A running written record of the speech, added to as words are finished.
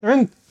They're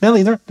in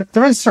Billy. They're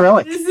in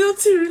Cyrillic. It's not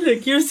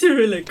Cyrillic. You're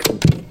Cyrillic.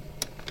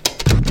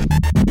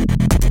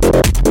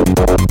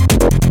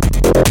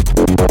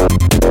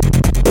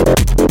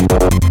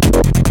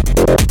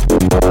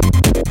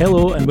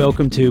 Hello and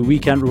welcome to We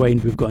Can't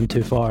Rewind, We've Gone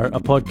Too Far, a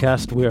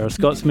podcast where a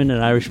Scotsman,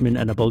 an Irishman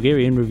and a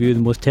Bulgarian review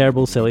the most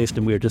terrible, silliest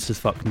and weirdest as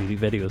fuck music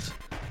videos.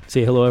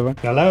 Say hello everyone.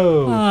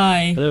 Hello.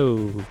 Hi.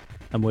 Hello.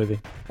 I'm waving.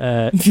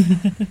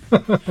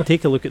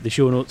 Take a look at the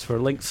show notes for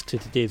links to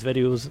today's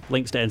videos,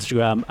 links to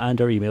Instagram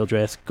and our email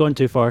address,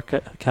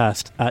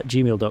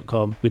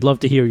 gonetoofarcast@gmail.com. We'd love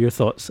to hear your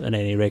thoughts and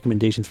any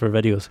recommendations for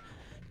videos,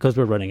 because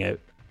we're running out.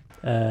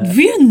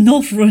 We're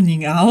not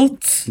running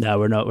out. No,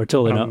 we're not. We're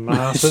totally A not.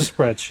 massive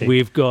spreadsheet.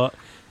 We've got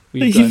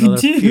You another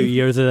do. few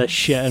years of this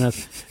shit in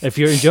us. If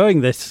you're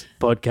enjoying this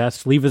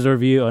podcast, leave us a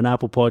review on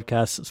Apple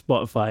Podcasts,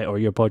 Spotify, or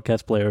your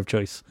podcast player of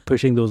choice.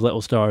 Pushing those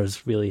little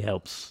stars really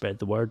helps spread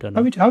the word. And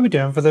How are we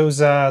doing for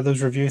those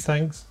review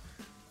things?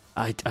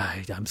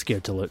 I'm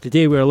scared to look.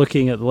 Today we're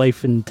looking at the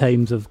life and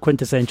times of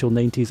quintessential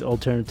 90s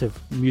alternative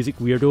music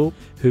weirdo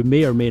who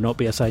may or may not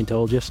be a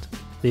Scientologist.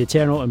 The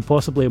eternal and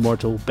possibly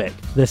immortal Beck.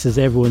 This is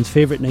everyone's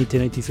favourite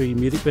 1993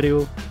 music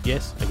video.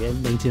 Yes,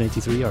 again,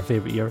 1993, our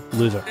favourite year.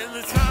 Loser. In the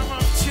time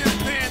of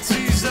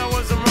chimpanzees, I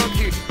was a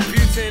monkey.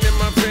 Butane in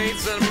my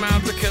veins and a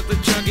mouth that kept the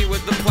junkie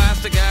with the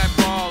plastic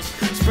eyeballs.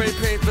 Spray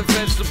paint the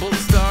vegetables,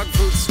 dog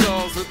food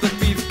stalls with the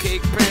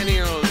beefcake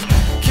pantyhose.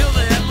 Kill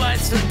the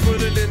headlights and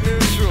put it in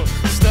neutral.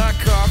 Stock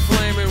car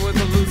flaming with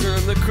the loser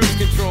and the cruise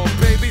control.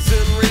 Babies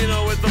in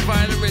Reno with the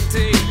vitamin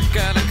D.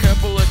 Got a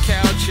couple of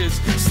couches,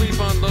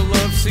 sleep on the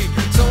love seat.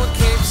 Someone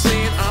came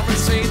saying I'm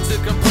insane to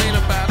complain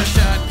about a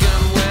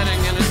shotgun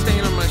wedding and a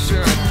stain on my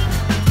shirt.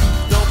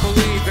 Don't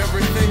believe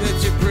everything that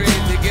you breathe.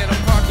 You get a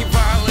parking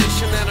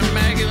violation and a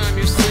maggot on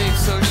your sleeve.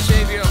 So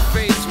shave your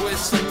face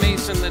with some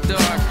mace in the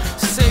dark.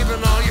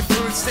 Saving all your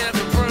food stamps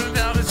and burning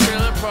down the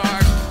trailer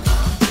park.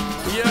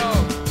 Yo,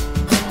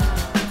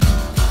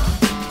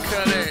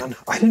 cut it. And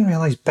I didn't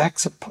realize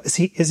Beck's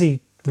is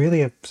he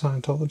really a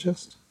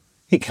Scientologist?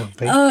 He can't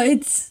be.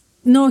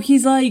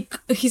 He's like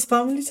his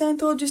family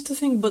Scientologist, I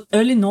think. But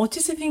early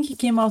notice, I think he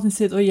came out and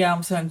said, "Oh yeah,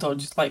 I'm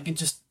Scientologist." Like it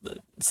just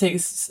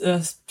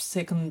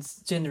second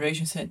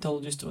generation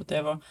Scientologist or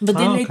whatever. But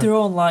then later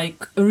on,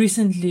 like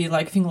recently,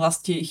 like I think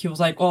last year, he was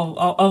like, "Oh,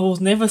 I was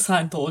never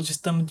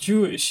Scientologist. I'm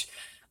Jewish."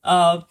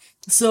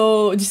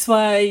 So this is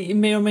why it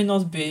may or may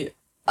not be.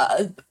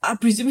 I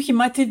presume he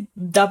might have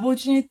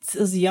dabbled in it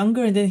as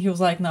younger, and then he was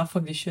like, "Nah,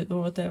 fuck this shit"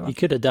 or whatever. He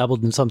could have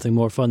dabbled in something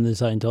more fun than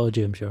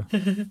Scientology, I'm sure.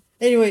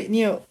 Anyway,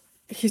 Neil,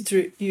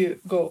 history, you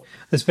go.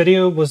 This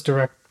video was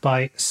directed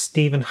by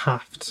Stephen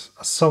Haft,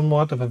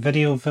 somewhat of a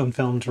video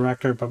film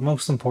director, but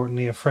most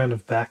importantly a friend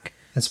of Beck.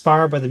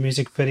 Inspired by the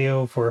music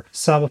video for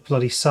Sabbath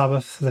Bloody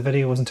Sabbath, the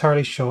video was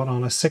entirely shot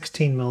on a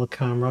 16mm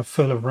camera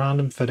full of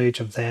random footage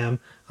of them,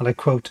 and I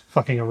quote,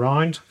 fucking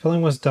around.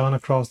 Filming was done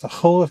across the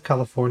whole of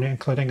California,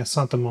 including a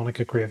Santa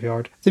Monica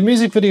graveyard. The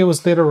music video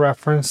was later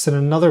referenced in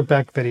another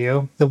Beck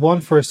video, the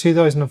one for his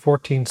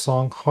 2014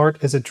 song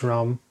Heart is a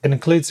Drum. It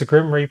includes the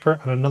Grim Reaper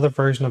and another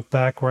version of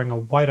Beck wearing a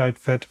white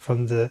outfit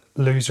from the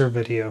Loser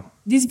video.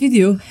 This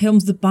video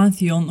helms the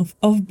pantheon of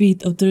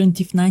offbeat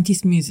alternative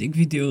 90s music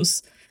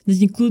videos that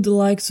include the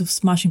likes of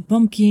Smashing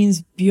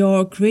Pumpkins,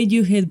 Bjork,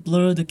 Radiohead,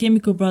 Blur, The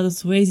Chemical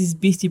Brothers, Oasis,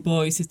 Beastie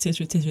Boys,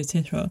 etc, etc,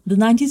 etc. The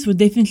 90s were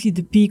definitely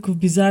the peak of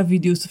bizarre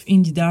videos of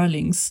indie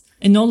darlings,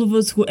 and all of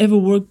us who ever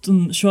worked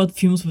on short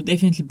films were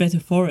definitely better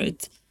for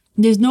it.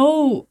 There's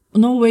no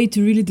way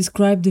to really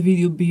describe the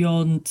video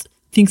beyond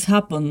things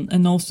happen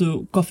and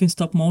also coffin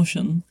stop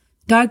motion.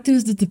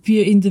 Characters that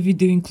appear in the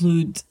video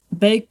include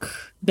Beck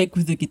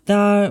with the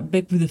guitar,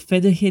 Beck with the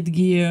feather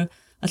headgear,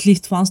 at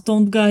least one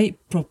stoned guy,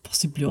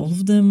 possibly all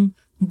of them,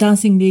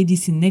 dancing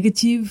ladies in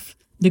negative,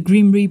 the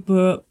Grim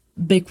Reaper,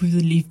 Beck with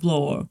the leaf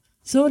blower.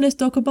 So let's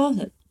talk about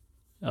it.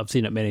 I've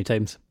seen it many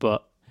times,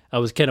 but I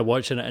was kind of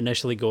watching it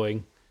initially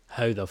going,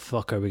 how the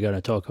fuck are we going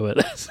to talk about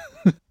this?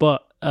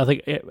 But I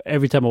think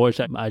every time I watch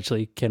it, I'm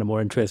actually kind of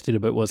more interested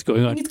about what's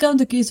going on. It's kind of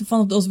the case of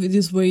one of those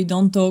videos where you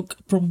don't talk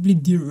probably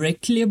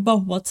directly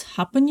about what's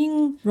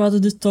happening, rather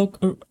just talk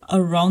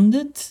around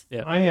it.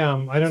 Yeah.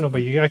 I don't know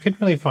about you, I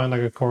couldn't really find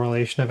like a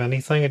correlation of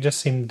anything. It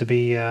just seemed to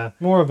be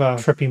more of a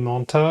trippy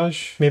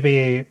montage.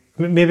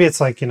 Maybe it's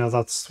like,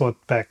 that's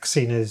what Beck's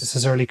seen as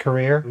his early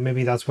career.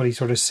 Maybe that's what he's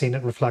sort of seen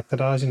it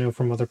reflected as,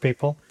 from other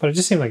people. But it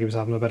just seemed like he was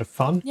having a bit of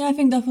fun. Yeah, I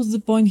think that was the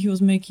point he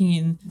was making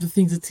in the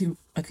things that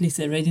at least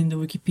I read in the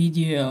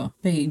Wikipedia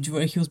page,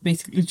 where he was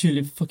basically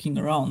literally fucking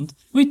around,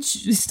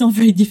 which is not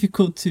very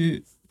difficult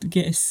to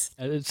guess.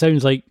 It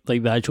sounds like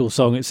the actual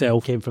song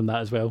itself came from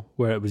that as well,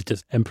 where it was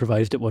just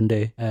improvised at one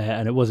day,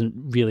 and it wasn't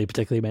really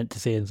particularly meant to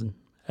say anything.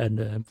 And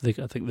I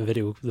think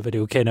the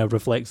video kind of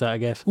reflects that, I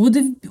guess. Would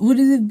it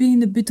have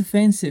been a bit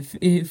offensive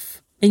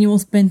if anyone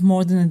spent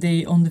more than a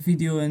day on the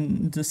video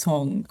and the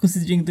song,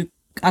 considering the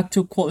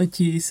actual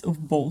qualities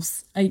of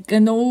both? I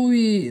know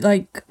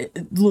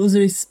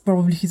Loser is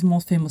probably his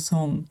most famous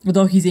song,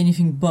 although he's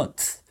anything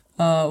but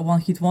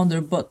one hit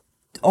wonder, but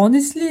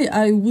honestly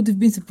I would have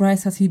been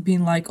surprised had he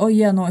been like, oh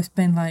yeah, no, I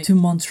spent like 2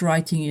 months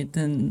writing it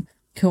and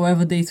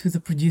however dates with a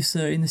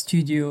producer in the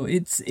studio.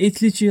 It's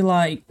literally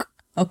like,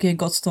 okay,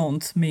 got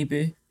stoned,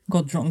 maybe,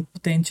 got drunk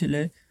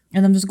potentially,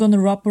 and I'm just gonna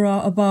rap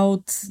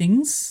about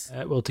things.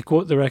 Well, to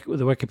quote the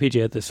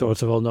Wikipedia, the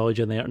source of all knowledge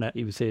on the internet,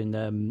 he was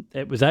saying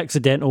it was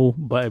accidental,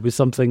 but it was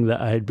something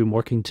that I had been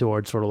working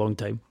towards for a long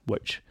time,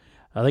 which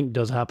I think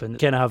does happen. You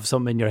kind of have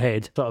something in your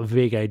head, sort of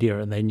vague idea,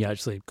 and then you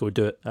actually go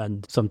do it,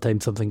 and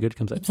sometimes something good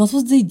comes out. But what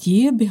was the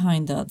idea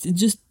behind that? It's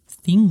just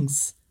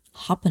things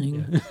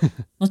happening. Yeah.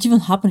 Not even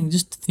happening,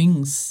 just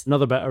things.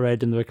 Another bit I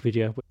read in the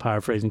Wikipedia,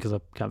 paraphrasing because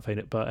I can't find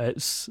it, but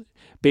it's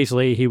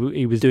basically he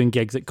was doing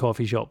gigs at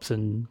coffee shops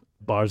and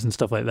bars and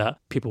stuff like that.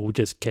 People were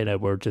just kind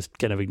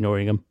of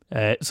ignoring him.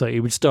 So he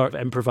would start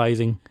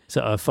improvising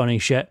sort of funny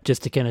shit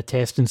just to kind of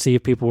test and see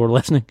if people were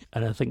listening.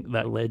 And I think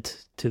that led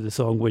to the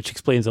song, which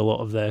explains a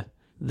lot of the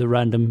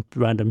random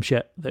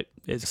shit that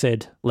it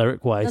said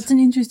lyric-wise. That's an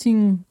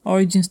interesting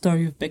origin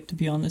story of Beck, to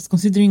be honest.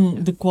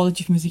 Considering the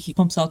quality of music he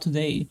pumps out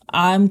today,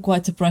 I'm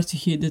quite surprised to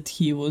hear that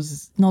he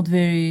was not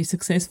very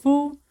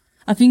successful.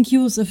 I think I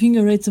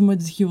read somewhere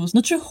that he was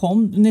not sure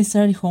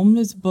necessarily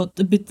homeless, but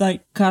a bit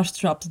like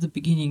car-strapped at the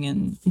beginning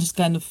and just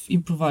kind of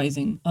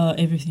improvising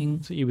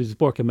everything. So he was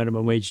working a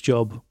minimum wage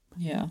job.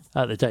 Yeah.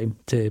 At the time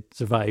to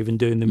survive and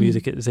doing the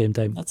music at the same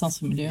time. That sounds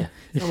familiar.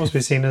 It must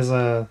be seen as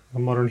a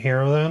modern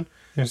hero then.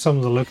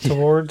 Someone to look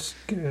towards,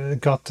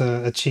 got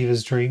to achieve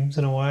his dreams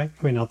in a way.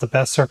 I mean, not the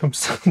best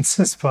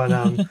circumstances,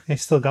 but he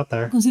still got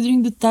there.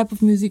 Considering the type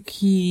of music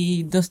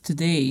he does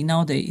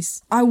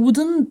nowadays, I would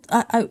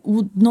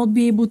not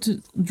be able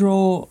to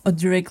draw a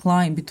direct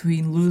line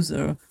between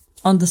Loser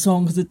and the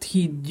songs that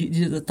he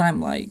did at the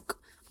time, like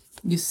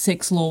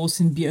Sex Laws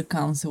and Beer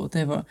Cans or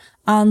whatever,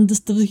 and the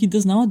stuff that he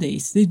does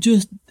nowadays. They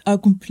just are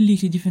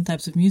completely different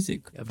types of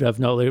music. I've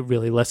not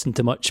really listened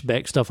to much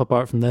Beck stuff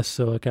apart from this,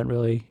 so I can't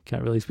really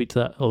speak to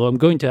that. Although I'm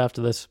going to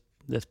after this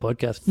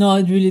podcast. No,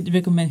 I'd really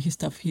recommend his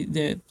stuff.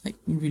 They're like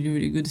really,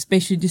 really good,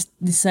 especially this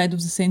side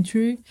of the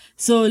century.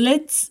 So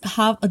let's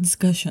have a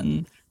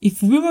discussion.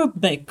 If we were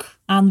Beck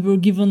and we were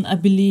given, I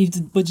believe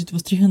the budget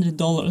was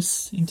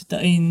 $300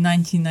 in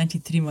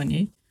 1993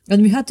 money,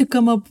 and we had to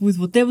come up with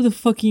whatever the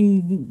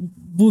fucking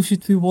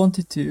bullshit we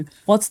wanted to,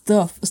 what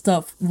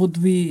stuff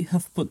would we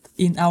have put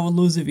in our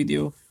loser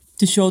video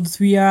to show that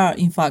we are,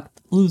 in fact,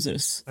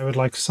 losers? I would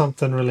like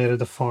something related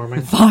to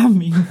farming.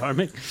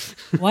 Farming?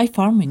 Why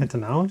farming? I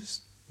don't know.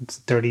 It's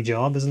a dirty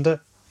job, isn't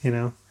it?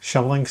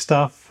 Shoveling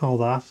stuff, all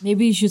that.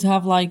 Maybe you should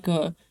have like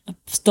a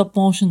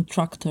stop-motion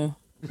tractor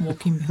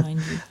walking behind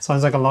you.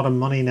 Sounds like a lot of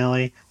money,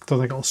 Nelly. Don't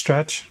think it'll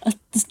stretch. A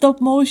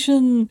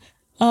stop-motion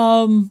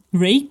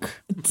rake?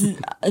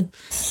 A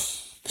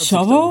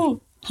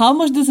shovel? How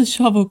much does a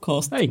shovel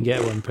cost? I can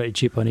get one pretty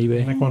cheap on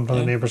eBay. Like one from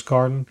the neighbour's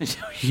garden.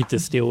 You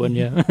just steal one,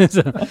 yeah.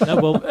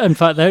 Well, in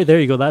fact, there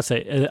you go. That's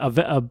it.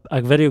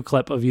 A video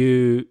clip of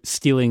you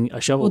stealing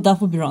a shovel. Well, that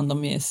would be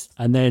random, yes.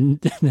 And then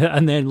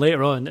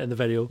later on in the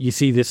video, you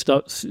see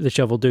the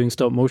shovel doing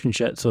stop motion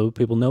shit, so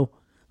people know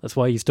that's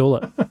why you stole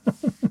it.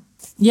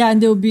 Yeah,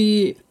 and there'll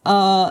be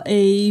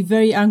a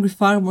very angry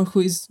farmer who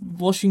is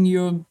washing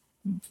your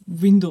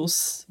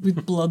windows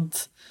with blood.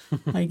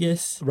 I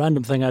guess.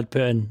 Random thing I'd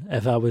put in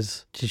if I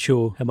was to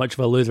show how much of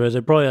a loser I is.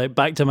 I'd probably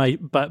back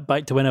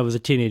to when I was a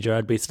teenager.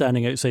 I'd be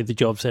standing outside the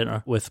job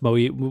centre with my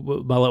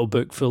little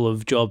book full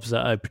of jobs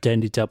that I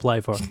pretended to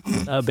apply for.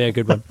 That'd be a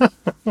good one.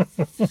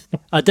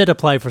 I did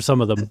apply for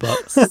some of them,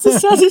 but that's the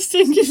saddest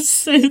thing you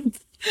said.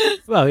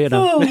 Well,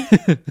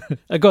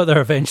 I got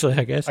there eventually,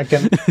 I guess. I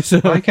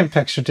can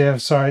picture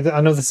Dave. Sorry, I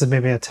know this is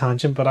maybe a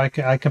tangent, but I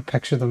can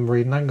picture them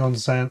reading that and going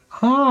saying,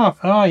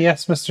 "Oh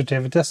yes, Mr.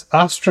 David, this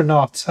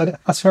astronaut.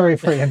 That's very,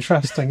 very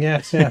interesting.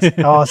 Yes.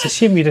 Oh, it's a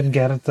shame you didn't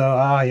get it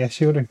though. Yes,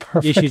 you would have been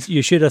perfect.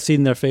 You should have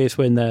seen their face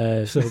when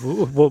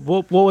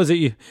what was it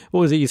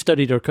you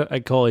studied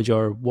at college,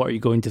 or what are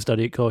you going to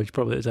study at college?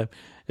 Probably at the time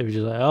it was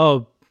just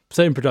like,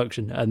 sound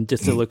production, and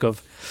just the look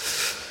of.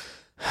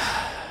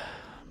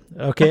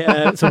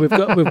 Okay, so we've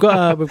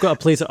got a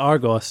place at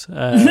Argos,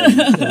 and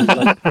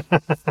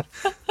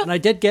I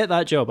did get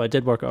that job. I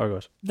did work at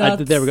Argos. There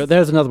we go.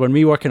 There's another one.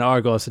 Me working at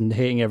Argos and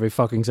hating every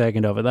fucking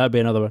second of it. That'd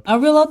be another one. Are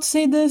we allowed to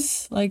say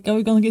this? Like, are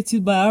we gonna get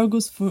sued by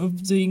Argos for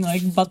doing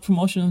like bad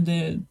promotion of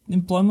their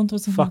employment or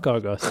something? Fuck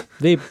Argos.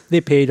 They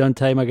paid on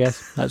time, I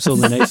guess. That's the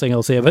only nice thing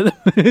I'll say about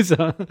them.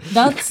 So.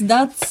 That's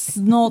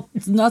not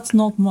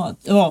much.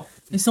 Oh,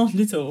 it's not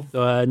little.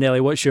 So, Nelly,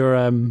 what's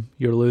your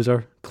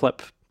loser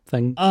clip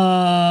thing?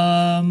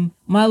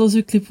 My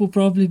loser clip will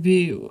probably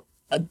be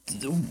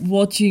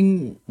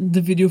watching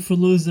the video for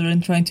Loser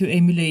and trying to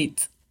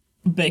emulate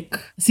Beck.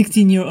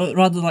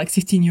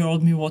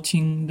 16-year-old me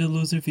watching the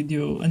Loser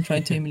video and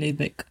trying to emulate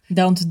Beck.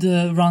 Down to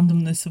the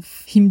randomness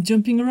of him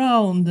jumping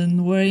around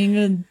and wearing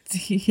a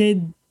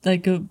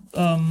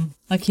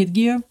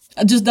headgear.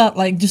 Just that,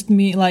 like, just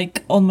me,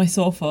 like, on my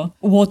sofa,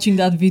 watching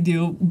that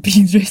video,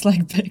 being dressed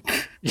like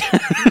Beck.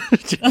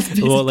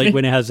 Well, like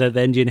when he has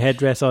the Indian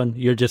headdress on,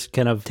 you're just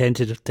kind of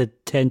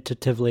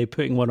tentatively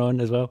putting one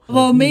on as well.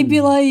 Well,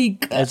 maybe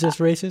like... Is this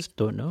racist?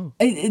 Don't know.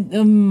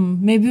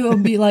 Maybe it'll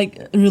be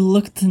like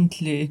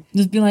reluctantly.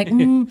 Just be like,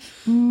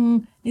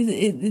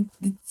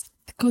 it's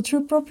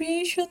cultural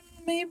appropriation,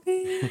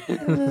 maybe?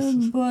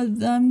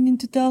 But I'm in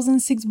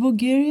 2006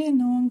 Bulgaria,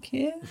 no one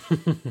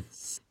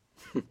cares.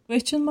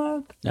 Question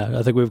mark? No,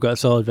 I think we've got a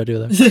solid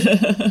video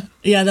there.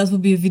 Yeah, that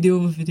would be a video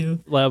of a video.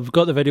 Like, I've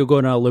got the video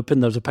going on a loop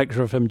and there's a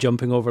picture of him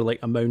jumping over like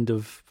a mound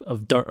of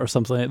dirt or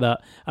something like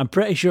that. I'm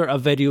pretty sure a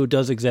video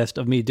does exist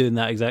of me doing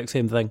that exact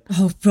same thing.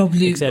 Oh,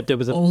 probably. Except it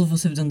was all of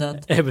us have done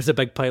that. It was a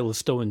big pile of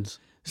stones.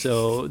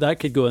 So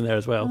that could go in there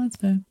as well. Oh, that's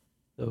fair.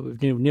 So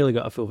we've nearly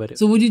got a full video.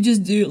 So would you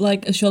just do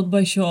like a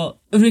shot-by-shot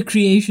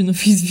recreation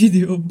of his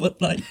video,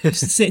 but like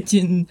set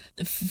in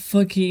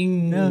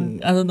fucking,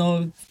 I don't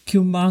know,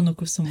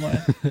 Kilmarnock or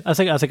somewhere? I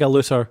think a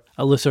looser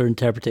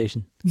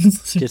interpretation.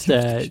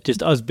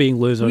 Just us being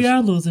losers. We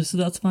are losers, so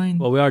that's fine.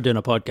 Well, we are doing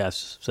a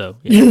podcast, so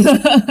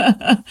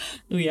yeah.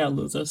 We are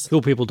losers.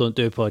 Cool people don't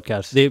do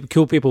podcasts.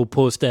 Cool people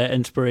post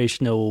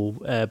inspirational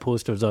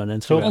posters on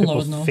Instagram.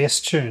 People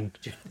Facetune.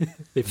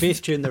 They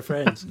Facetune their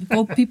friends.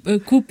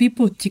 Cool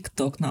people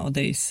TikTok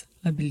nowadays,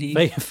 I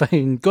believe.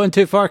 Fine. Going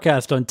too far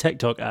cast on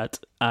TikTok at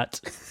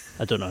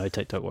I don't know how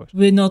TikTok works.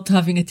 We're not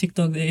having a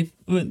TikTok, Dave.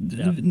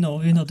 No,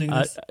 we're not doing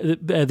this.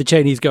 The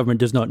Chinese government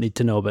does not need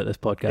to know about this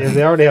podcast. Yeah,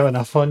 they already have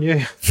enough on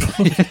you.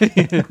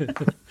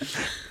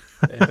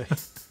 Anyway.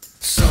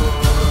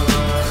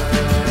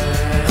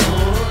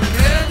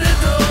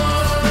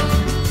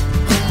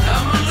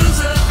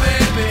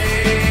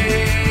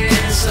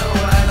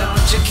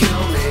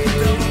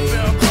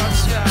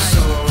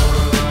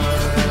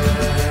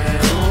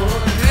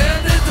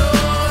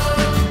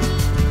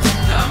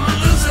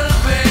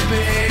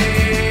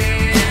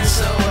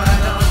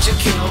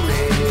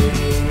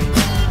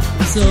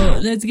 So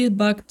let's get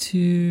back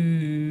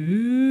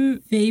to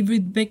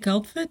favorite Beck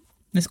outfit.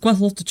 There's quite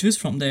a lot to choose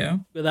from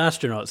there. With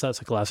astronauts, that's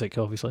a classic,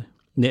 obviously.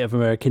 Native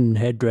American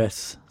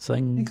headdress I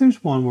thing. think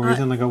there's one where he's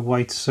in like a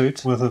white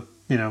suit with a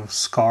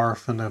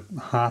scarf and a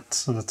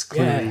hat, and it's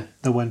clearly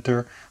the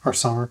winter or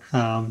summer.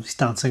 He's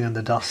dancing in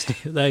the dust.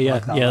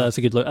 That's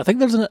a good look. I think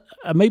there's it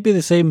might be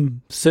the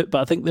same suit,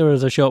 but I think there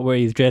was a shot where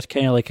he's dressed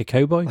kind of like a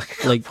cowboy,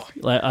 like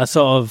a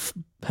sort of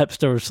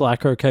hipster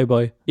slacker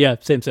cowboy. Yeah,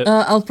 same suit.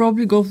 I'll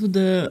probably go for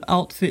the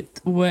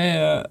outfit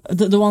where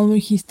the one where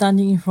he's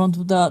standing in front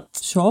of that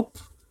shop,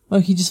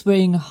 where he's just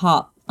wearing a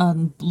hat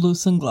and blue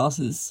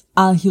sunglasses,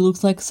 and he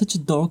looks like such a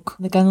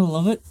dork. I kind of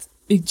love it.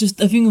 It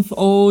just, I think of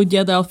all the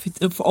other outfits,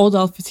 for all the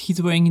outfits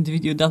he's wearing in the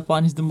video, that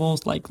one is the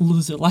most like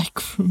loser-like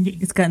for me.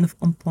 It's kind of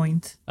on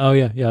point. Oh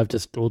yeah, I've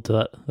just rolled to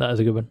that. That is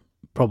a good one.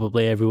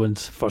 Probably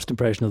everyone's first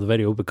impression of the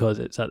video, because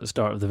it's at the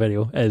start of the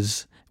video,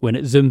 is when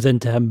it zooms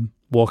into him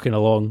walking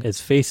along, his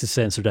face is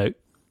censored out,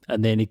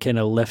 and then he kind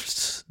of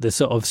lifts the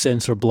sort of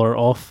censor blur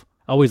off.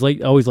 I always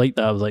liked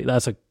that. I was like,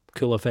 that's a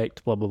cool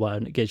effect, blah blah blah,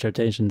 and it gets your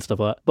attention and stuff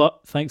like that. But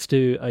thanks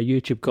to a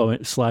YouTube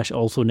comment /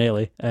 also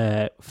Nelly,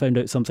 found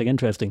out something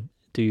interesting.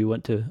 Do you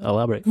want to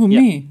elaborate? Who,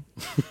 me?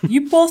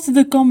 You posted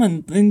a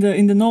comment in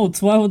the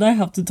notes. Why would I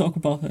have to talk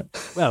about it?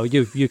 Well,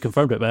 you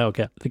confirmed it, but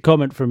okay. The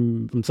comment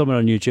from someone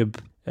on YouTube,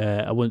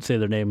 I won't say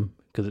their name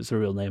because it's a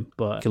real name,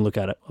 but you can look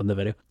at it on the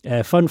video.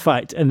 Fun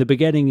fact, in the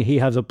beginning he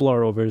has a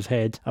blur over his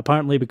head,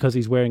 apparently because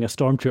he's wearing a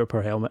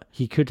Stormtrooper helmet.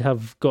 He could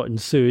have gotten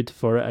sued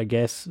for it, I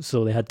guess,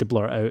 so they had to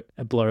blur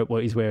out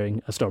what he's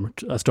wearing, a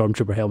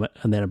Stormtrooper helmet,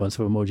 and then a bunch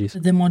of emojis.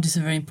 The emojis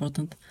are very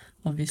important,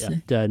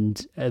 obviously. Yeah.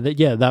 And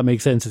that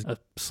makes sense. A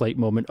slight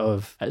moment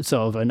of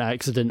sort of an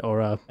accident or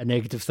a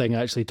negative thing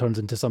actually turns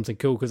into something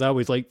cool, because I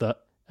always liked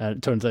that, and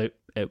it turns out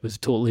it was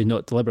totally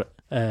not deliberate.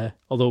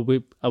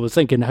 Although I was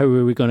thinking, how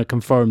are we going to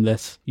confirm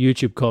this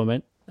YouTube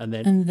comment? And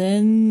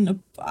then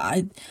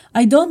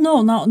I don't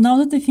know. Now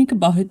that I think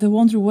about it, I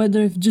wonder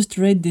whether I've just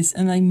read this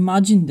and I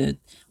imagined it,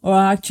 or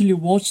I actually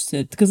watched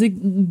it, because I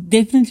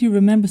definitely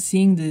remember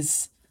seeing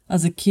this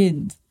as a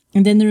kid.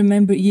 And then I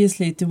remember years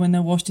later when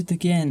I watched it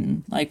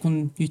again, like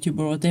on YouTube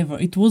or whatever,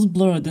 it was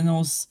blurred, and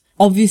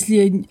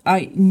obviously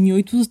I knew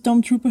it was a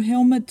Stormtrooper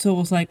helmet, so I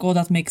was like, oh,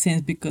 that makes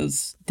sense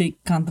because they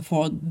can't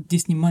afford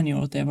Disney money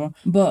or whatever.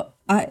 But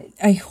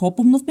I hope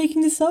I'm not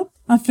making this up.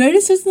 I'm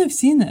fairly certain I've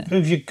seen it.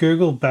 If you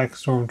Google Beck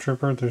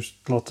Stormtrooper, there's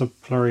lots of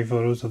blurry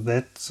photos of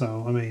it,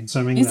 so I mean,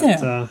 assuming is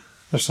that there?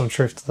 There's some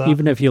truth to that.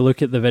 even if you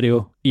look at the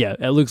video, yeah,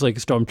 it looks like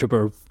a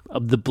Stormtrooper,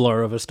 the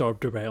blur of a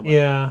Stormtrooper helmet.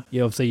 Yeah.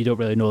 Obviously you don't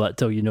really know that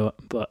till you know it,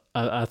 but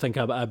I think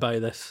I buy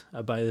this.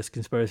 I buy this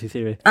conspiracy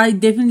theory. I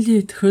definitely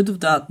had heard of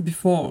that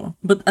before,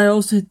 but I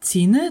also had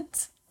seen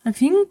it. I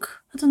think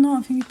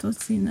it was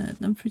seen it.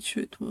 I'm pretty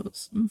sure it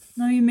was.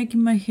 Now you're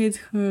making my head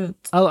hurt.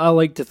 I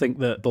like to think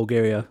that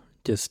Bulgaria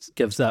just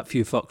gives that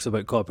few fucks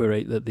about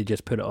copyright that they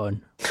just put it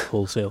on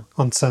wholesale.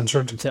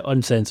 Uncensored. It's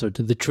uncensored.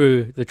 The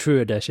true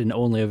edition,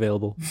 only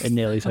available in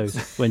Nelly's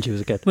house when she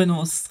was a kid. When I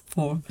was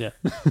 4. Yeah.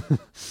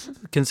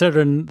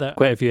 Considering that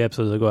quite a few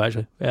episodes ago,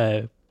 actually,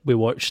 we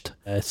watched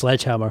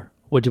Sledgehammer.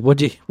 What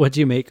do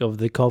you make of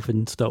the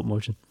coffin stop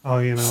motion? Oh,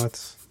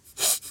 it's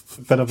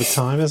a bit of a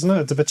time, isn't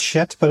it? It's a bit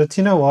shit, but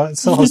you know what? It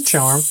still has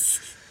charm.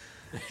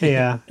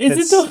 Yeah,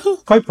 Is it though?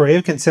 quite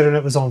brave considering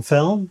it was on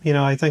film.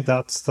 I think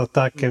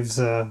that gives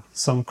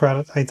some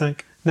credit. I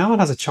think now it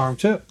has a charm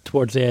to it.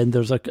 Towards the end,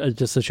 there's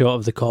just a shot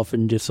of the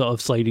coffin just sort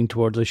of sliding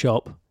towards the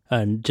shop,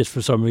 and just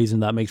for some reason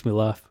that makes me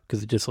laugh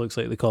because it just looks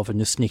like the coffin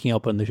is sneaking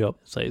up on the shop.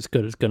 It's like it's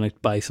good. It's going to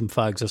buy some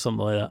fags or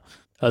something like that.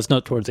 That's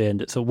not towards the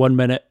end. It's a 1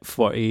 minute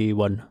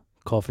 41.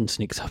 Coffin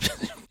sneaks up.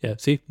 Yeah,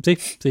 see,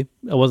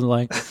 I wasn't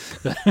lying.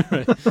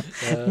 Right.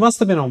 It must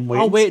have been on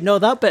wheels. Oh wait, no,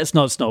 that bit's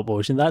not stop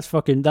motion. That's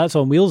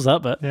on wheels.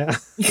 That bit. Yeah.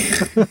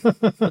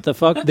 What the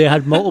fuck? They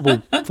had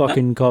multiple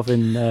fucking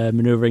coffin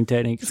maneuvering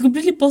techniques. It's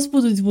completely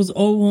possible that it was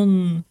all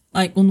on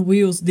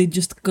wheels. They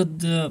just cut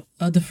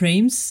the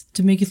frames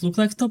to make it look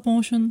like stop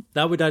motion.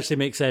 That would actually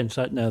make sense.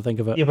 Now I think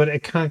of it. Yeah, but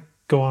it can't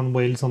go on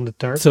wheels on the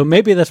dirt. So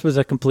maybe this was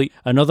a complete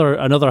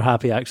another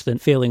happy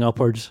accident, failing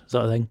upwards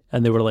sort of thing,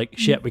 and they were like,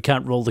 "Shit, we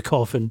can't roll the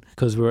coffin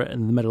because we're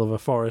in the middle of a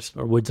forest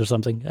or woods or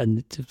something."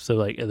 And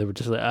so they were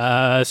just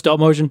like,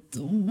 "Stop motion."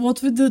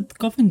 What with the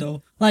coffin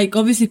though?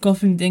 Obviously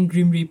coffin, then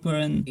Grim Reaper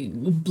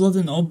and blood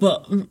and all,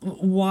 but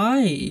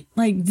why?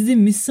 Did they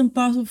miss some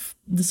part of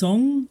the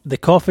song? The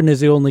coffin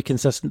is the only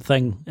consistent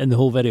thing in the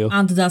whole video,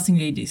 And the dancing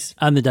ladies.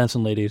 and the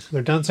dancing ladies.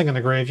 They're dancing in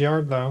a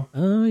graveyard, though.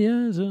 Oh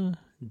yeah, so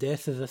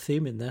death is a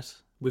theme in this.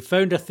 We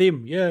found a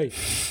theme, yay!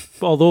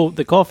 Although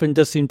the coffin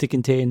does seem to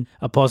contain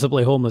a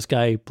possibly homeless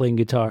guy playing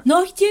guitar.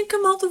 No, he didn't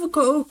come out of a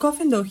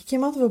coffin though. He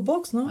came out of a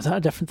box, no? Is that a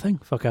different thing?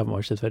 Fuck, I haven't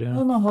watched this video.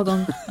 Oh no, hold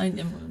on.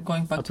 I'm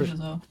going back to it as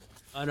well.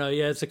 Oh no,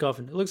 yeah, it's a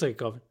coffin. It looks like a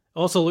coffin.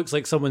 Also looks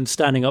like someone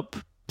standing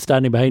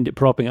behind it,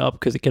 propping it up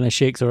because it kind of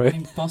shakes around.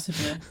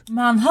 Impossible.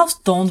 Man, how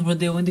stoned were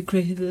they when they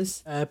created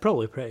this?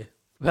 Probably pretty.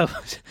 Well,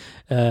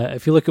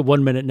 if you look at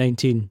 1 minute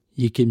 19,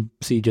 you can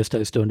see just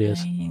how stoned he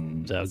is.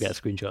 So I'll get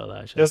a screenshot of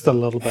that. Actually. Just a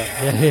little bit.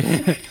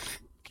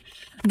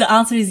 The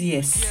answer is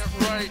yes.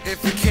 Yeah, right,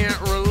 if you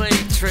can't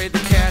relate, trade the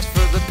cash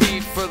for the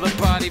beat, for the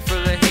body, for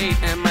the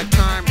hate, and my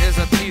time is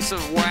a piece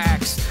of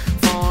wax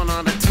falling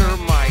on a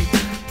termite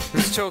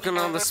who's choking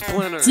on the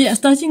splinter. So yeah,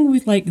 starting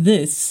with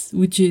this,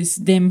 which is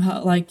them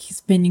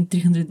spending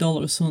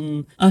 $300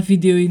 on a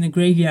video in a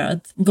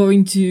graveyard,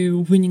 going to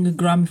winning a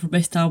Grammy for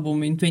Best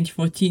Album in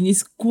 2014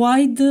 is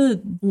quite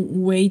the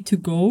way to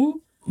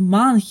go.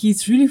 Man,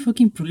 he's really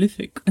fucking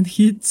prolific and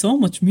he had so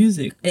much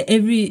music.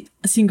 Every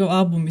single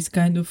album is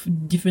kind of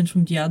different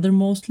from the other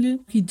mostly.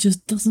 He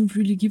just doesn't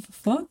really give a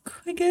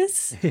fuck, I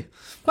guess.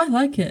 Quite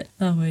like it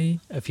that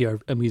way. If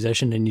you're a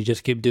musician and you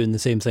just keep doing the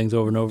same things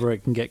over and over, it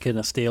can get kind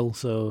of stale.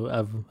 So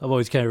I've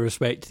always kind of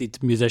respected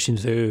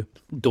musicians who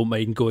don't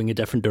mind going a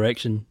different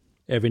direction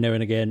every now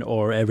and again,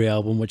 or every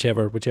album,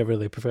 whichever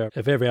they prefer.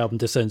 If every album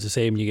just sounds the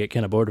same, you get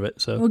kind of bored of it.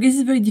 So Well, I guess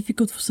it's very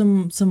difficult for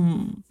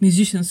some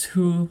musicians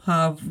who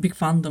have big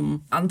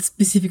fandom and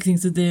specific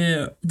things that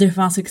their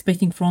fans are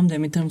expecting from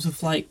them in terms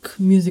of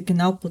music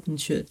and output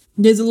and shit.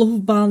 There's a lot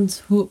of bands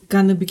who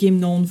kind of became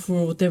known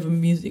for whatever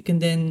music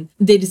and then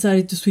they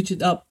decided to switch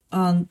it up,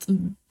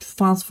 and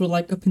fans were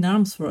up in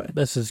arms for it.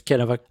 this is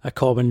kind of a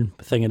common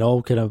thing in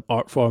all kind of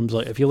art forms.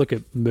 If you look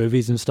at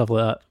movies and stuff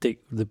like that,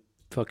 take the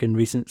fucking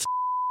recent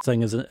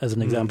thing as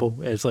an example.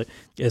 It's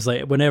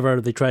like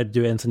whenever they try to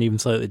do anything even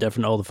slightly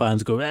different, all the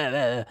fans go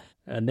and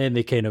then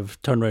they kind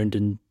of turn around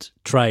and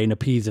try and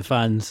appease the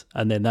fans,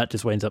 and then that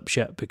just winds up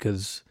shit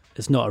because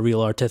it's not a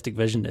real artistic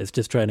vision. It's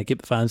just trying to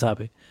keep the fans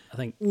happy. I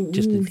think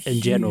just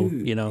in general,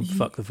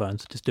 fuck the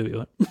fans, just do what you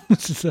want.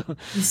 So,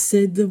 You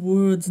said the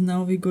words,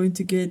 now we're going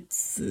to get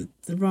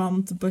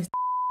rammed by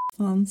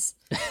fans.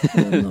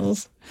 Oh no.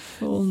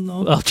 Oh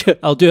no.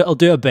 I'll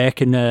do a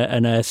Beck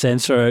and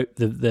censor out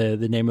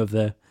the name of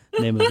the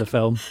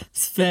film.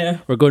 It's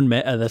fair. We're going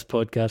meta this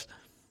podcast.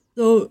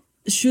 So,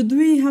 should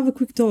we have a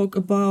quick talk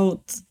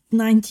about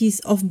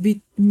 90s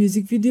offbeat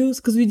music videos?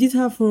 Because we did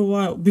have for a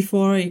while,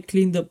 before I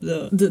cleaned up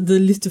the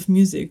list of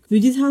music, we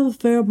did have a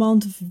fair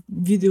amount of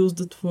videos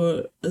that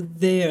were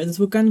there, that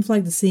were kind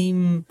of the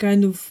same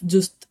kind of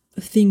just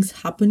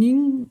things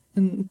happening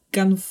and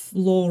kind of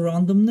low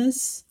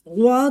randomness.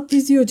 What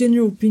is your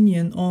general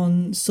opinion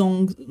on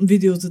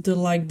videos that are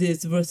like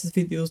this versus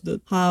videos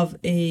that have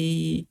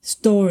a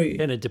story?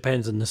 And it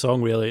depends on the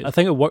song, really. I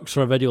think it works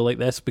for a video like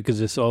this because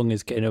the song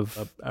is kind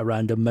of a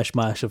random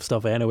mishmash of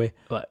stuff anyway.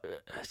 But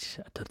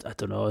I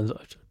don't know.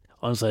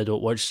 Honestly, I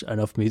don't watch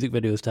enough music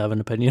videos to have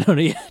an opinion on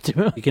it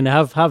yet. You can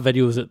have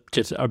videos that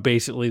just are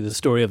basically the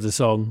story of the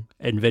song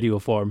in video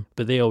form,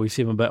 but they always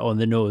seem a bit on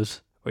the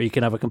nose. Or you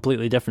can have a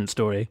completely different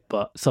story,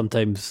 but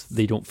sometimes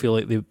they don't feel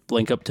like they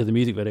link up to the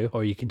music video,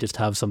 or you can just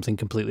have something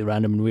completely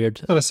random and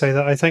weird. I gotta say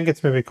that I think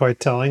it's maybe quite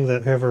telling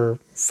that whoever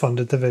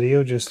funded the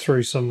video just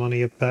threw some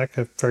money at Beck,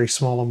 a very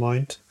small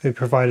amount, who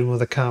provided him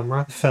with a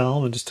camera,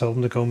 film, and just told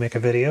him to go make a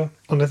video.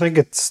 And I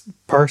think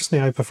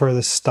personally, I prefer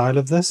the style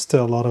of this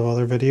to a lot of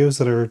other videos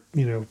that are,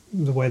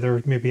 the way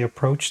they're maybe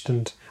approached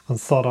and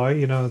thought out.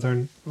 There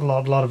are a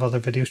lot of other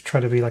videos try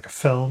to be like a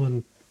film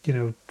and you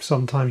know,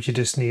 sometimes you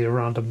just need a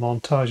random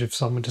montage of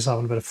someone just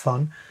having a bit of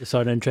fun. I saw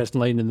an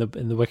interesting line in the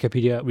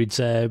Wikipedia. It reads,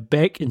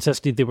 Beck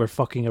insisted they were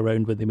fucking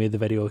around when they made the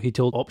video. He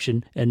told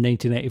Option in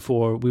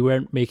 1994, we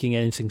weren't making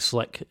anything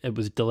slick. It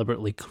was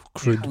deliberately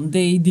crude.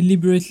 They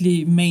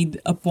deliberately made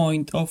a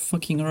point of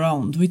fucking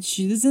around, which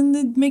doesn't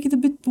it make it a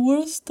bit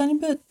worse, tiny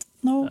bit?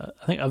 No?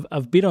 I think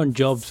I've been on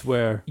jobs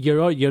where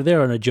you're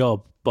there on a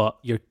job, but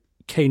you're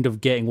kind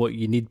of getting what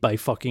you need by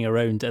fucking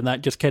around, and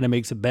that just kind of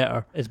makes it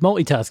better. It's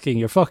multitasking,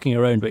 you're fucking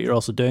around, but you're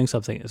also doing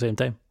something at the same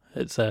time.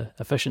 It's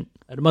efficient.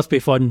 And it must be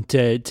fun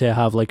to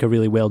have like a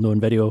really well-known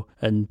video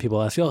and people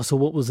ask you, oh, so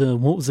what was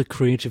the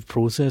creative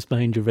process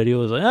behind your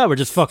video? It's like, we're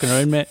just fucking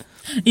around, mate.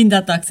 In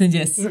that accent,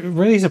 yes.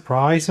 Really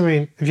surprised. I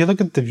mean, if you look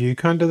at the view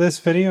count of this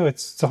video,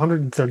 it's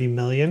 130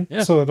 million.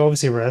 Yeah. So it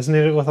obviously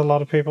resonated with a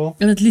lot of people.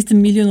 And at least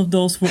 1 million of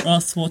those were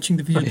us watching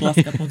the video the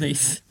last couple of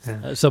days.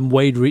 Some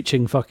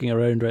wide-reaching fucking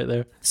around right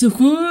there. So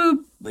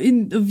who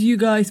of you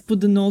guys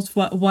put the notes,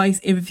 why is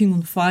everything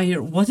on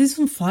fire? What is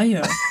on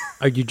fire?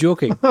 Are you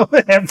joking?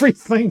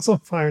 Everything's on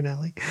fire,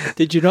 Nelly.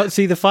 Did you not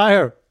see the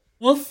fire?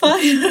 What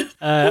fire?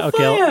 What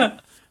Okay, fire?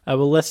 I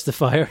will list the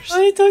fires. What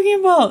are you talking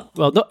about?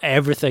 Well, not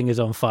everything is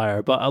on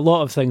fire, but a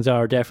lot of things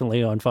are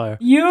definitely on fire.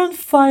 You're on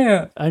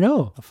fire. I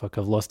know. Oh, fuck,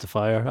 I've lost the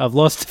fire. I've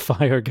lost the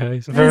fire,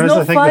 guys. There's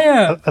no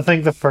fire. I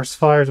think the first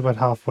fire is about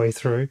halfway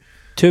through.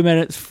 2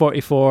 minutes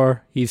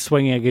 44. He's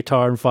swinging a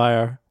guitar on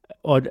fire.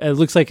 It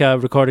looks like a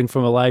recording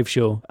from a live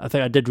show. I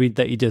think I did read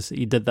that he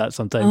did that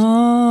sometimes.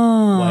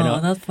 Oh, Why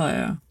not? That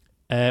fire.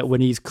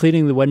 When he's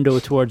cleaning the window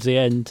towards the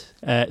end,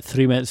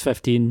 3 minutes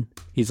 15,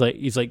 he's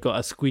like got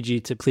a squeegee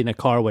to clean a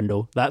car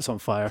window. That's on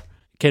fire.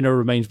 Kind of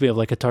reminds me of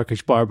like a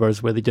Turkish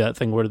barber's where they do that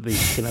thing where they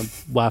kind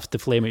of waft the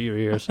flame at your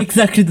ears.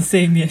 Exactly the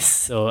same, yes.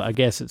 So I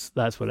guess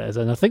that's what it is.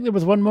 And I think there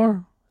was one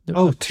more.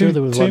 Oh,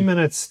 there was 2 one.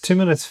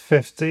 minutes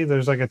 50.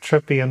 There's like a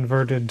trippy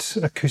inverted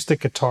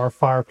acoustic guitar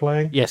fire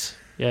playing. Yes.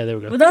 Yeah, there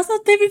we go. But that's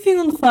not everything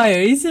on fire,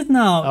 is it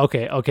now?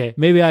 Okay.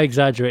 Maybe I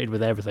exaggerated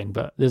with everything,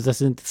 but there's a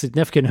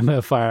significant amount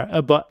of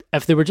fire. But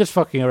if they were just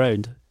fucking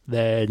around,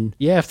 then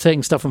yeah, if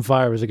setting stuff on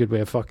fire was a good way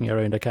of fucking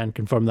around. I can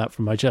confirm that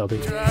from my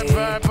childhood.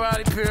 Drive-by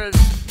body pierce.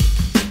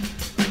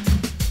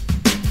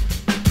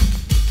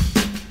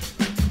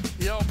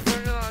 Yo, put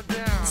it on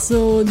down.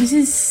 So this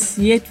is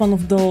yet one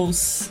of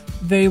those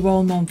very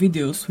well-known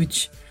videos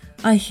which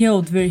I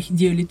held very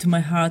dearly to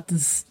my heart,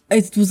 as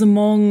it was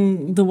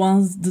among the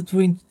ones that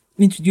were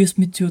introduced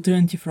me to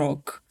alternative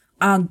rock,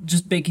 and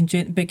just back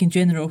in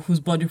general, whose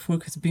body of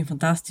work has been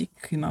fantastic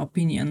in my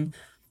opinion.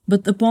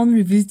 But upon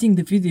revisiting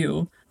the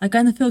video, I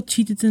kind of felt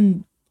cheated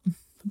and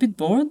a bit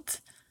bored.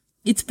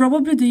 It's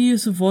probably the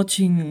years of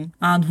watching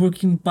and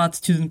working bad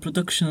student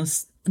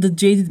productions that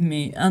jaded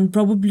me, and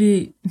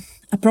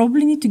I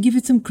probably need to give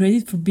it some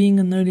credit for being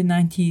an early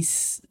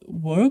 90s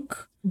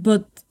work.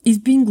 But is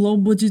being low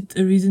budget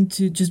a reason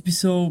to just be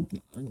so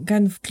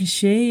kind of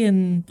cliche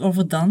and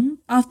overdone?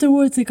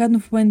 Afterwards, I kind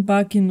of went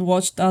back and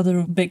watched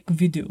other Beck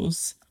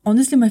videos.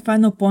 Honestly, my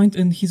final point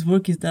in his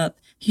work is that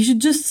he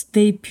should just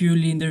stay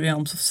purely in the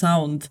realms of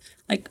sound.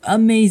 Like,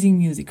 amazing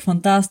music,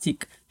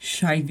 fantastic,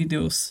 shy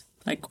videos,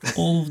 like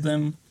all of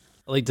them.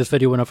 I liked this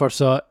video when I first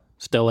saw it.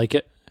 Still like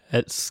it.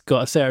 It's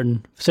got a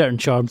certain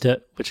charm to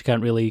it, which I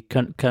can't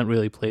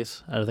really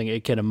place. And I think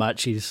it kind of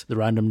matches the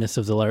randomness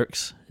of the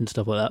lyrics and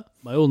stuff like that.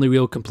 My only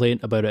real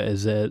complaint about it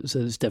is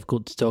it's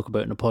difficult to talk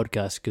about in a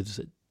podcast because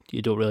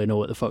you don't really know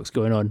what the fuck's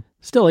going on.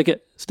 Still like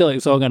it. Still like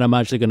the song, and I'm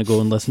actually going to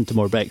go and listen to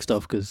more Beck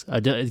stuff because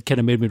it kind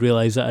of made me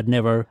realise that I'd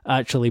never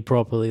actually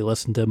properly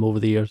listened to him over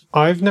the years.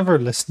 I've never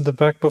listened to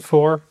Beck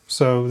before,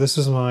 so this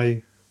is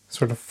my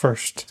sort of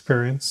first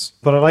experience.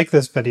 But I like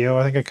this video.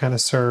 I think it kind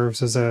of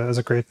serves as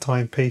a great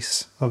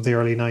timepiece of the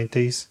early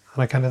 90s.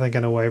 And I kind of think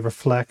in a way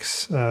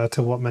reflects to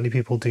what many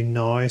people do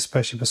now,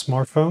 especially with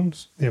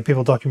smartphones. You know,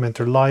 people document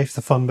their life,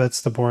 the fun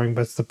bits, the boring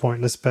bits, the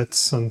pointless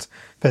bits, and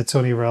bits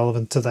only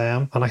relevant to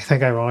them. And I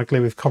think ironically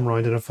we've come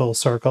around in a full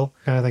circle.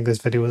 And I think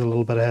this video was a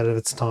little bit ahead of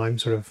its time,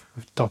 sort of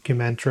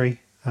documentary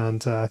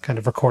and kind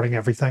of recording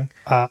everything.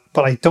 But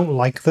I don't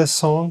like this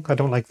song. I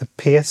don't like the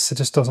pace. It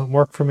just doesn't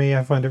work for me.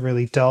 I find it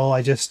really dull.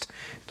 It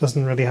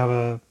doesn't really have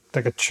a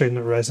tune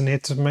that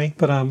resonates with me.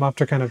 But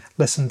after kind of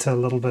listening to a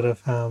little bit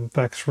of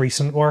Beck's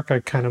recent work, I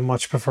kind of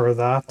much prefer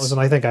that. And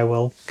I think I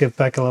will give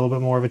Beck a little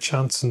bit more of a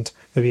chance and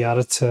maybe add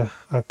it to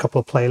a couple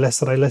of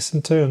playlists that I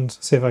listen to and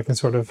see if I can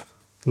sort of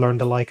learn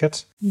to like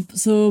it.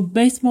 So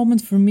best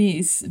moment for me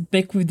is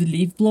Beck with the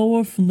leaf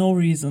blower for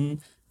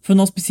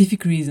no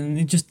specific reason.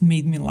 It just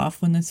made me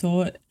laugh when I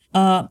saw it.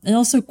 I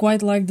also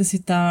quite like the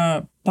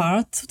sitar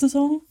part of the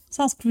song.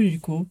 Sounds pretty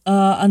cool.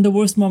 And the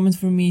worst moment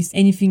for me is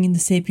anything in the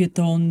sepia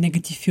tone,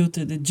 negative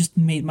filter that just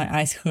made my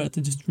eyes hurt.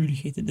 I just really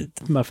hated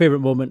it. My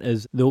favourite moment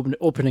is the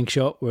opening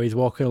shot where he's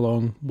walking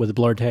along with a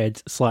blurred head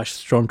 /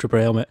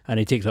 stormtrooper helmet and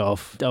he takes it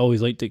off. I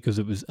always liked it because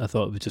I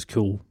thought it was just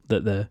cool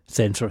that the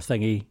sensor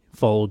thingy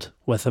followed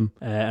with him,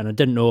 and I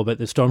didn't know about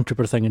the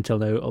Stormtrooper thing until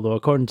now, although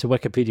according to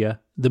Wikipedia,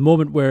 the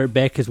moment where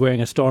Beck is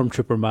wearing a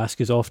Stormtrooper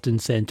mask is often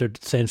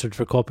censored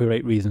for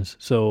copyright reasons.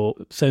 So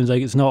sounds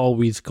like it's not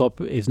always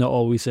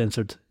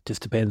censored.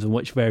 Just depends on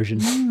which version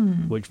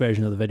of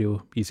the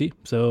video you see.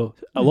 So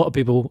a lot of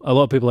people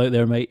out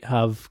there might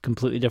have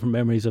completely different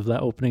memories of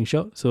that opening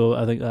shot. So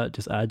I think that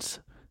just adds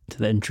to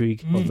the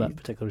intrigue of that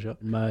particular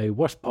shot. My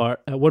worst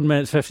part, at 1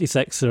 minute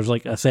 56, there's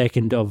like a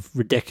second of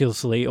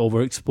ridiculously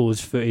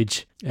overexposed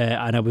footage,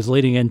 and I was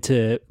leaning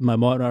into my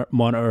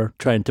monitor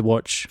trying to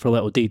watch for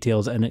little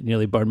details, and it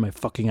nearly burned my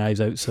fucking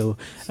eyes out, so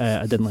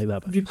I didn't like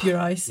that. Rip your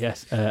eyes.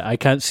 Yes, I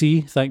can't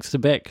see, thanks to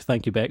Beck.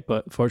 Thank you, Beck,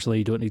 but fortunately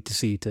you don't need to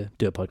see to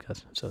do a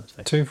podcast, so it's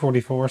fine.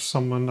 2:44,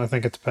 someone, I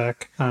think it's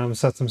Beck,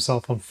 sets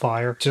himself on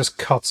fire, just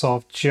cuts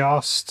off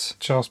just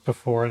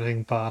before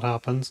anything bad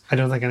happens. I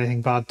don't think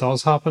anything bad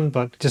does happen,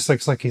 but just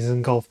looks like he's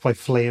engulfed by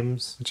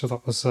flames, which I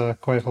thought was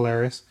quite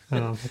hilarious. I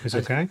hope he's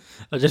okay.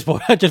 I just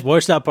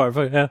watched that part.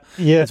 Yeah,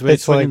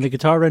 it's swinging like the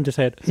guitar around his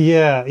head.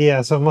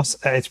 Yeah. So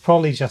it's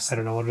probably just, I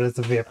don't know what it is,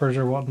 the vapors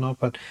or whatnot.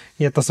 But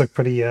yeah, it does look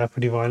pretty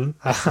violent.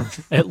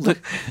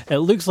 It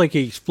looks like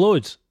he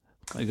explodes.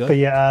 My God. But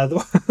yeah,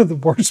 the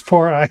worst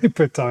part I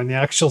put down the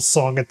actual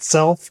song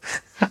itself.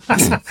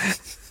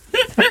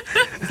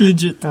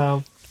 Legit.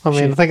 I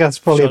think that's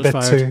probably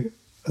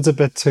it's a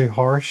bit too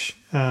harsh.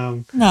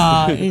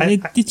 Nah,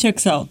 it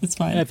checks out. It's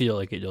fine. If you don't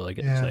like it, you don't like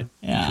it. Yeah. It's fine.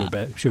 Yeah.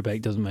 Sure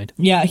Beck doesn't mind.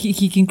 Yeah,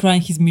 he can cry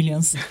in his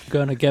millions.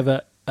 Gonna give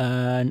it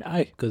an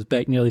I, because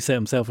Beck nearly set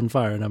himself on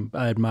fire, and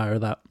I admire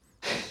that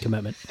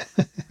commitment.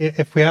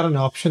 If we had an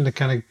option to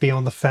kind of be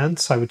on the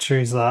fence, I would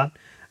choose that.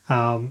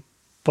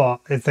 But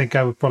I think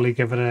I would probably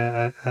give it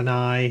an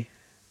I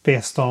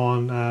based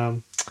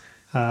on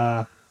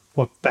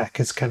what Beck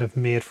has kind of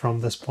made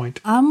from this point.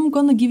 I'm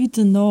gonna give it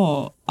a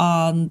no,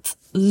 and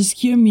just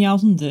hear me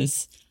out on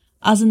this.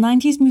 As a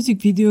 90s music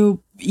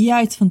video,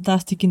 yeah, it's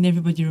fantastic and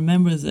everybody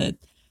remembers it,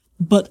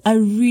 but I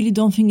really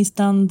don't think it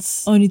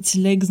stands on its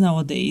legs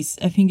nowadays.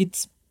 I think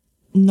it's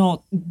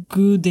not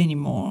good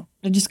anymore.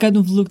 I just kind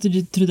of looked at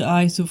it through the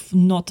eyes of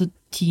not a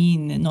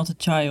teen and not a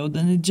child,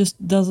 and it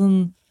just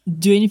doesn't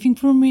do anything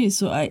for me,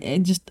 so I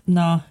just,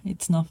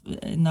 it's not,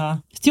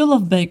 Still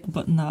love Beck,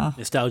 but nah.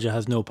 Nostalgia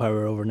has no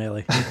power over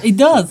Nelly. It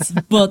does,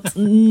 but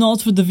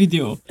not with the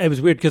video. It was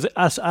weird, because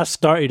I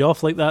started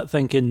off like that,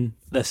 thinking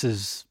this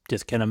is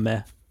just kind of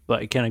meh,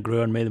 but it kind of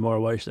grew on me the more I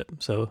watched it,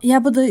 so... Yeah,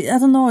 but I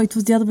don't know, it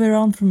was the other way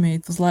around for me.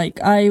 It was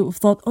like, I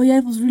thought, oh yeah,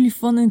 it was really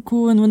fun and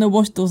cool, and when I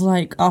watched it, I was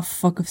like,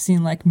 fuck, I've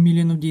seen like a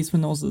million of these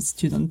when I was a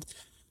student.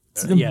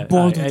 So I'm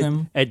bored of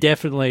them. It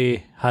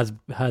definitely has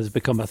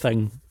become a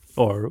thing,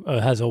 or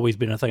has always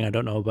been a thing, I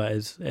don't know, but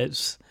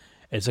it's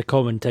a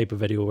common type of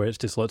video where it's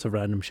just lots of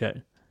random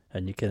shit,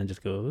 and you kind of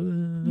just go...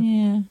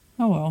 Yeah,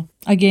 oh well.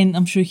 Again,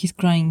 I'm sure he's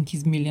crying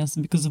his millions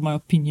because of my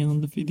opinion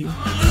on the video.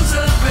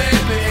 Loser,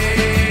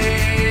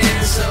 baby,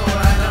 so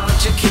why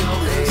don't you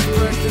kill me?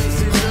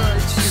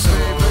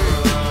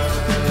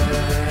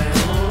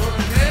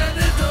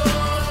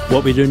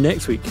 What we doing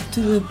next week?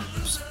 To the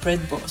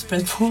spreadboard.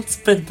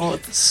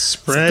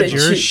 Spread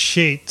your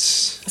sheets.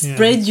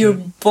 Spread your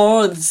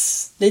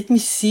boards. Let me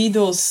see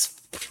those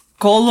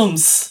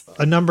columns.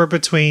 A number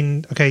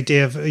between... Okay,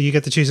 Dave, you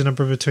get to choose a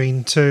number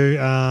between 2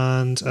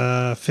 and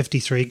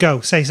 53. Go.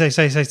 Say.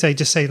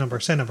 Just say a number.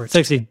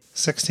 16.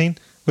 16?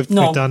 We've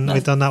done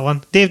that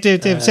one. Dave,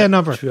 say a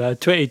number.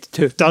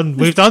 22. Done.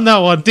 We've done that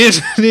one.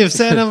 Dave,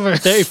 say a number.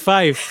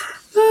 35.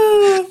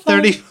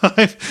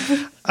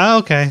 35.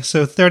 Okay,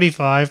 so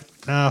 35.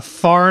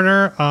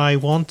 Foreigner, I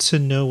want to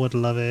know what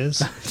love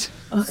is.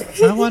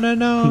 Okay. I want to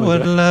know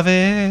what love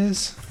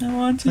is. I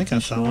want to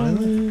that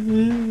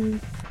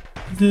one.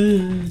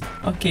 Good.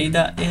 Okay,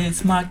 that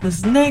is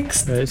Magnus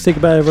next. Right, say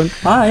goodbye, everyone.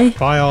 Bye.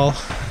 Bye all.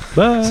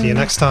 Bye. See you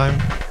next time.